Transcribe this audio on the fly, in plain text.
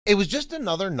It was just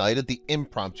another night at the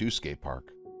impromptu skate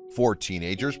park. Four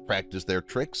teenagers practiced their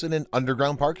tricks in an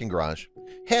underground parking garage,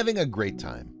 having a great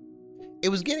time. It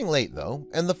was getting late though,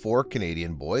 and the four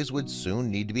Canadian boys would soon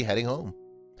need to be heading home.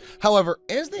 However,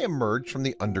 as they emerged from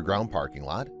the underground parking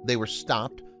lot, they were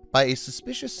stopped by a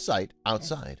suspicious sight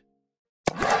outside.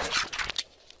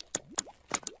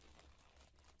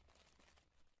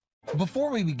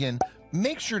 Before we begin,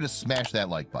 make sure to smash that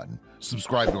like button,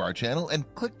 subscribe to our channel, and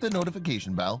click the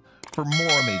notification bell for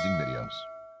more amazing videos.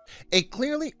 A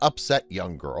clearly upset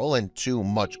young girl and two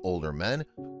much older men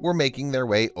were making their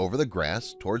way over the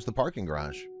grass towards the parking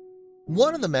garage.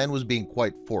 One of the men was being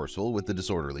quite forceful with the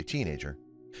disorderly teenager.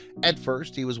 At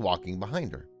first, he was walking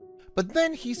behind her, but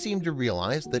then he seemed to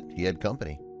realize that he had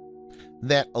company.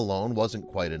 That alone wasn't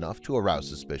quite enough to arouse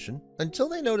suspicion until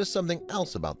they noticed something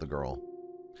else about the girl.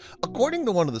 According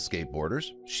to one of the skateboarders,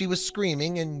 she was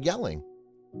screaming and yelling.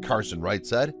 Carson Wright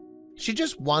said she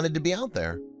just wanted to be out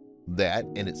there. That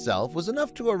in itself was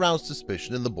enough to arouse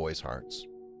suspicion in the boys' hearts.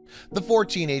 The four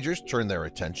teenagers turned their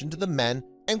attention to the men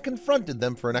and confronted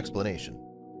them for an explanation.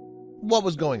 What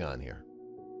was going on here?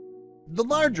 The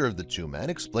larger of the two men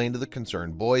explained to the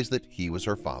concerned boys that he was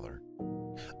her father.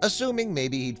 Assuming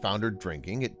maybe he'd found her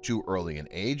drinking at too early an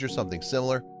age or something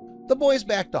similar, the boys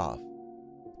backed off.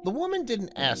 The woman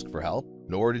didn't ask for help,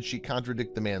 nor did she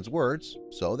contradict the man's words,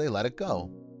 so they let it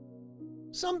go.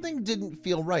 Something didn't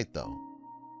feel right, though.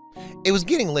 It was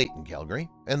getting late in Calgary,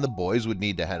 and the boys would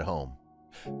need to head home.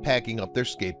 Packing up their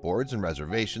skateboards and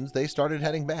reservations, they started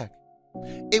heading back.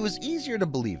 It was easier to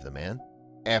believe the man.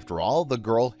 After all, the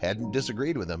girl hadn't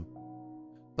disagreed with him.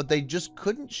 But they just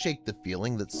couldn't shake the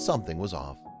feeling that something was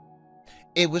off.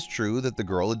 It was true that the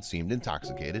girl had seemed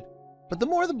intoxicated, but the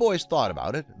more the boys thought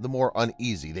about it, the more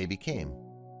uneasy they became.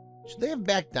 Should they have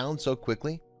backed down so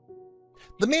quickly?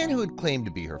 The man who had claimed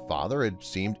to be her father had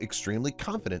seemed extremely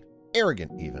confident,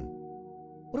 arrogant even.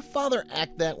 Would a father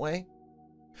act that way?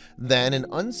 Then an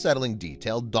unsettling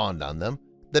detail dawned on them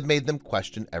that made them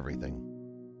question everything.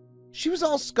 She was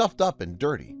all scuffed up and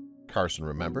dirty, Carson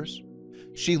remembers.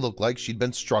 She looked like she'd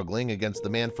been struggling against the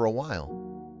man for a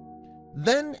while.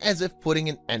 Then, as if putting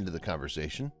an end to the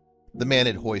conversation, the man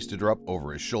had hoisted her up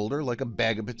over his shoulder like a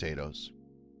bag of potatoes,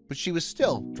 but she was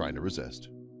still trying to resist.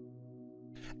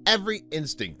 Every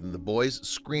instinct in the boys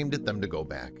screamed at them to go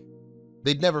back.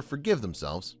 They'd never forgive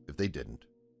themselves if they didn't.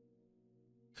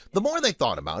 The more they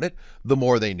thought about it, the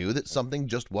more they knew that something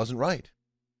just wasn't right.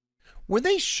 Were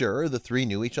they sure the three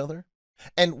knew each other?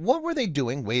 And what were they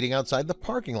doing waiting outside the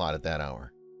parking lot at that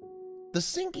hour? The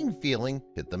sinking feeling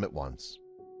hit them at once.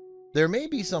 There may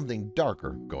be something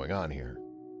darker going on here.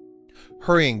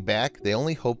 Hurrying back, they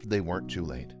only hoped they weren't too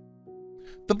late.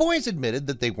 The boys admitted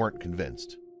that they weren't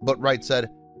convinced, but Wright said,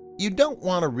 "You don't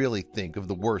want to really think of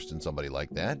the worst in somebody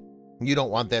like that. You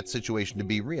don't want that situation to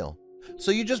be real,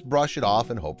 so you just brush it off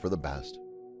and hope for the best."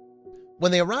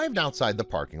 When they arrived outside the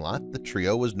parking lot, the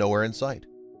trio was nowhere in sight,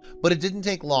 but it didn't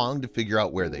take long to figure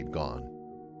out where they'd gone.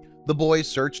 The boys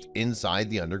searched inside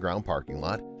the underground parking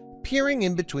lot, peering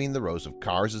in between the rows of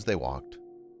cars as they walked.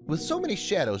 With so many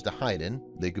shadows to hide in,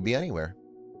 they could be anywhere.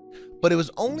 But it was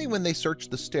only when they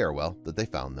searched the stairwell that they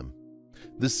found them.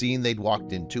 The scene they'd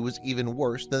walked into was even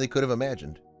worse than they could have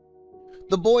imagined.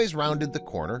 The boys rounded the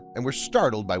corner and were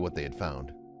startled by what they had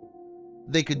found.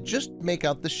 They could just make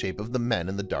out the shape of the men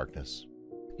in the darkness.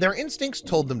 Their instincts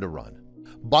told them to run,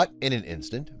 but in an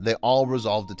instant, they all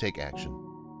resolved to take action.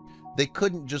 They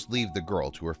couldn't just leave the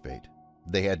girl to her fate.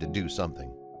 They had to do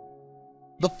something.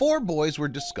 The four boys were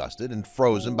disgusted and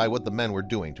frozen by what the men were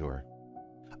doing to her.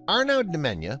 Arnaud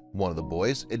Nemenya, one of the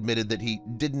boys, admitted that he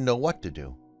didn't know what to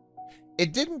do.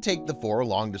 It didn't take the four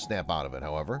long to snap out of it,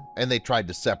 however, and they tried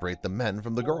to separate the men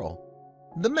from the girl.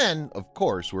 The men, of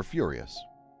course, were furious.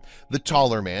 The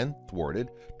taller man,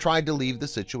 thwarted, tried to leave the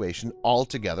situation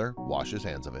altogether, wash his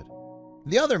hands of it.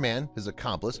 The other man, his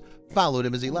accomplice, followed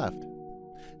him as he left.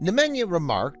 Nemenya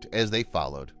remarked as they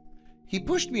followed, "He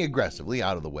pushed me aggressively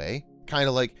out of the way, kind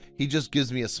of like he just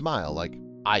gives me a smile, like,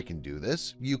 I can do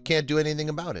this, you can't do anything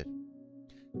about it."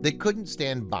 They couldn't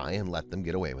stand by and let them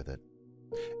get away with it.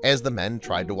 As the men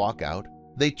tried to walk out,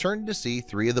 they turned to see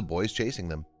three of the boys chasing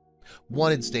them.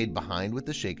 One had stayed behind with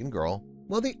the shaken girl,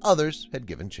 while the others had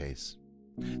given chase.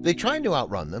 They tried to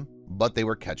outrun them, but they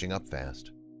were catching up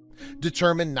fast.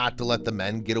 Determined not to let the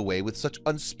men get away with such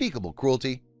unspeakable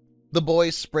cruelty, the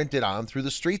boys sprinted on through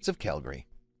the streets of Calgary.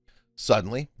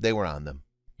 Suddenly, they were on them.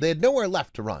 They had nowhere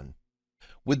left to run.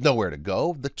 With nowhere to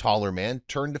go, the taller man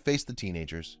turned to face the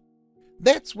teenagers.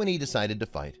 That's when he decided to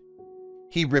fight.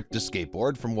 He ripped a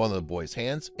skateboard from one of the boys'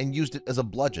 hands and used it as a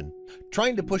bludgeon,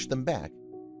 trying to push them back.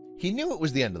 He knew it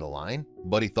was the end of the line,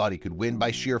 but he thought he could win by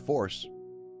sheer force.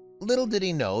 Little did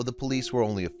he know the police were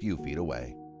only a few feet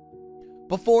away.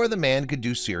 Before the man could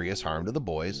do serious harm to the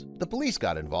boys, the police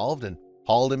got involved and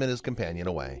hauled him and his companion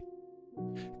away.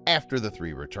 After the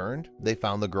three returned, they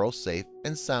found the girl safe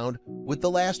and sound with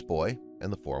the last boy,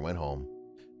 and the four went home,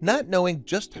 not knowing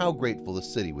just how grateful the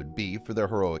city would be for their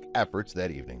heroic efforts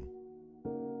that evening.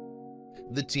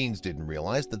 The teens didn't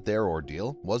realize that their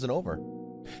ordeal wasn't over.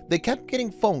 They kept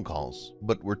getting phone calls,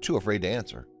 but were too afraid to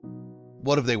answer.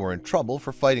 What if they were in trouble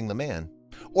for fighting the man?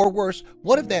 Or worse,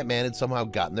 what if that man had somehow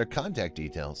gotten their contact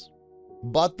details?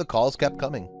 But the calls kept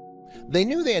coming. They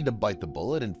knew they had to bite the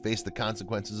bullet and face the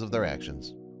consequences of their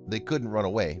actions. They couldn't run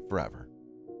away forever.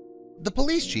 The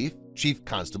police chief, Chief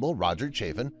Constable Roger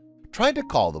Chafin, tried to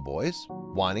call the boys,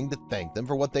 wanting to thank them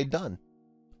for what they'd done.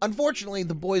 Unfortunately,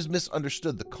 the boys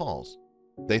misunderstood the calls.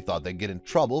 They thought they'd get in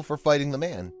trouble for fighting the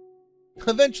man.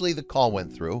 Eventually, the call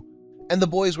went through, and the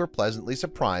boys were pleasantly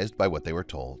surprised by what they were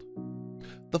told.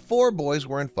 The four boys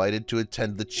were invited to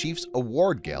attend the Chief's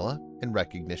Award Gala in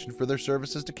recognition for their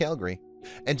services to Calgary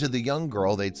and to the young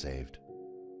girl they'd saved.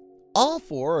 All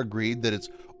four agreed that it's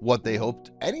what they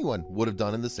hoped anyone would have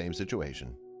done in the same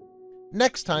situation.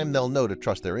 Next time, they'll know to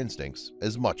trust their instincts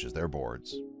as much as their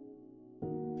boards.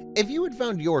 If you had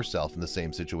found yourself in the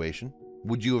same situation,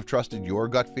 would you have trusted your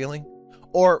gut feeling,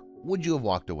 or would you have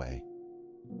walked away?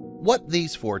 What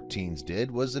these four teens did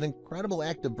was an incredible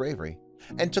act of bravery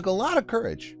and took a lot of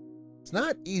courage. It's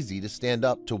not easy to stand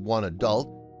up to one adult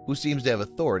who seems to have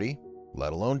authority,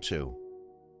 let alone two.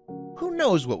 Who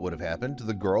knows what would have happened to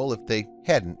the girl if they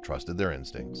hadn't trusted their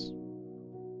instincts?